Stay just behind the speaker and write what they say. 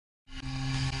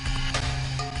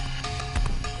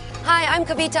Hi, I'm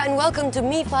Kavita and welcome to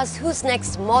MIFA's Who's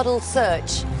Next Model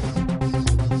Search.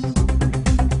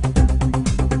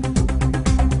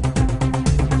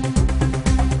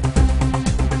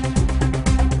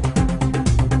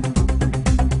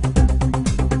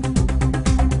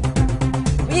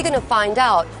 We're going to find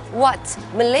out what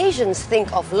Malaysians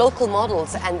think of local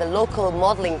models and the local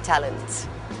modelling talent.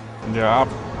 They are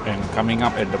up and coming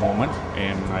up at the moment,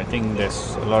 and I think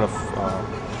there's a lot of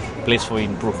place for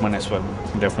improvement as well.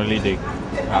 Definitely they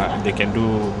can do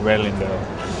well in the,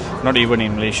 not even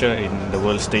in Malaysia, in the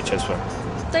world stage as well.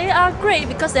 They are great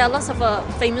because there are lots of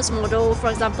famous models. For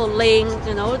example, Ling,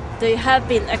 they have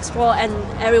been explored and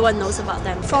everyone knows about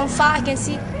them. From far I can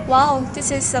see, wow, this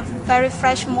is a very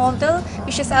fresh model,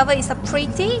 which is either is a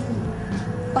pretty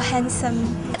or handsome.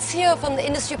 Let's hear from the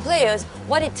industry players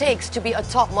what it takes to be a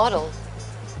top model.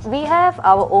 We have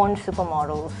our own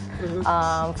supermodels,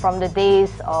 from the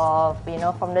days of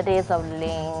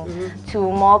Ling to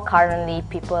more currently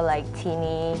people like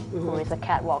Tini, who is a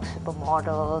catwalk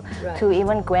supermodel, to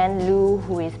even Gwen Lu,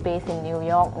 who is based in New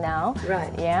York now.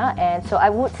 Right. Yeah, and so I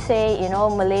would say,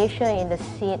 Malaysia in the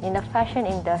scene, in the fashion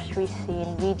industry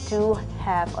scene, we do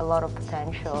have a lot of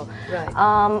potential. Right.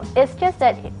 It's just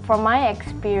that from my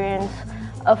experience,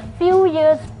 a few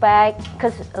years back,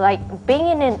 because like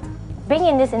being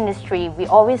in this industry, we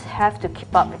always have to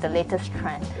keep up with the latest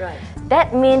trend. Right.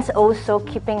 That means also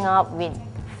keeping up with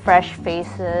fresh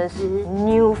faces,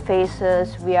 new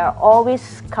faces. We are always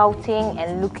scouting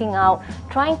and looking out,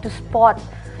 trying to spot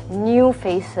new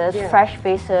faces, fresh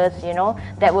faces.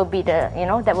 That will be the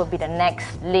next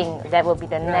Ling. That will be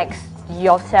the next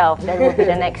yourself. That will be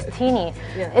the next Tini.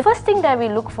 The first thing that we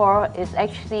look for is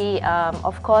actually,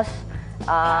 of course,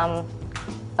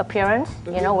 appearance.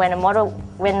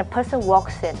 When a person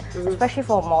walks in, especially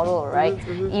for a model, right?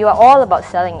 You are all about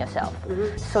selling yourself.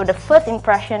 So the first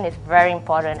impression is very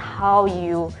important. How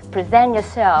you present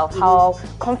yourself, how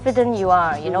confident you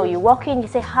are. You walk in, you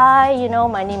say hi.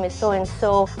 My name is so and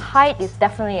so. Height is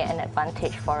definitely an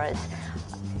advantage for us.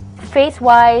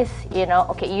 Face-wise,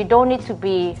 okay, you don't need to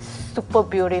be super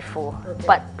beautiful,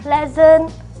 but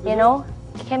pleasant.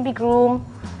 Can be groomed.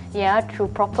 Yeah, through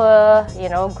proper,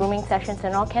 grooming sessions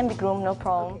and all, can be groomed, no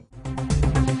problem.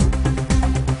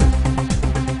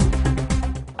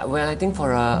 Well, I think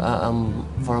for a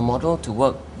model to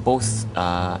work both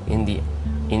in the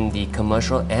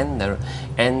commercial and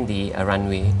the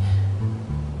runway,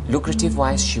 lucrative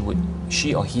wise,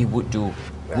 she or he would do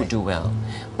well.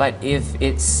 But if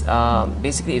it's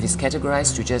basically if it's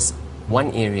categorized to just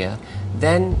one area,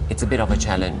 then it's a bit of a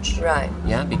challenge. Right.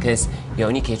 Yeah, because you're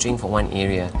only catering for one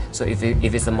area. So if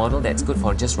it's a model that's good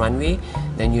for just runway,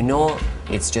 then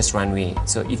it's just runway.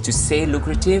 So if to say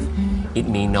lucrative, it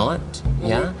may not,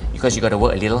 because you got to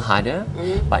work a little harder.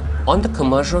 But on the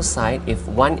commercial side, if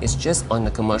one is just on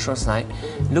the commercial side,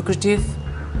 lucrative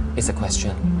is a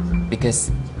question,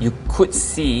 because you could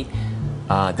see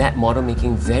that model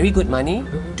making very good money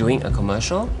doing a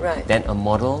commercial, than a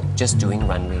model just doing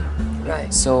runway.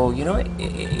 Right. So,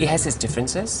 it has its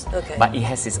differences, but it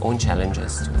has its own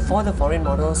challenges. For the foreign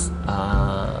models,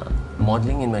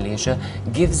 modeling in Malaysia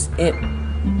gives it,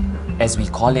 as we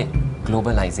call it,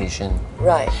 globalization.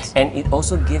 Right. And it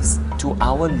also gives to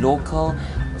our local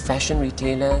fashion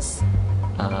retailers,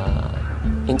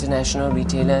 international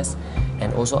retailers,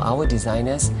 and also our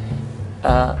designers,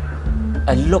 a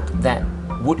look that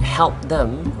would help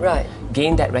them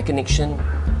gain that recognition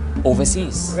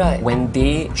overseas, when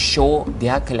they show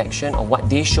their collection or what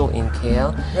they show in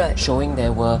KL, showing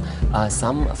there were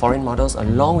some foreign models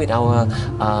along with our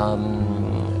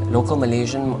local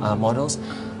Malaysian models.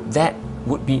 That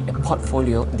would be a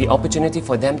portfolio, the opportunity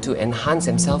for them to enhance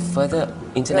themselves further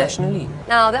internationally.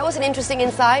 Now, that was an interesting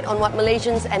insight on what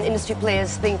Malaysians and industry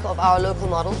players think of our local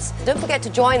models. Don't forget to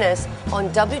join us on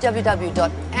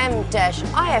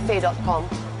www.m-ifa.com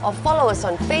or follow us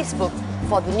on Facebook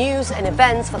for the news and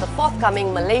events for the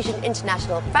forthcoming Malaysian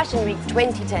International Fashion Week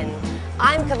 2010.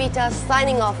 I'm Kavita,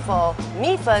 signing off for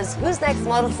MIFA's Who's Next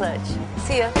Model Search.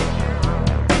 See ya!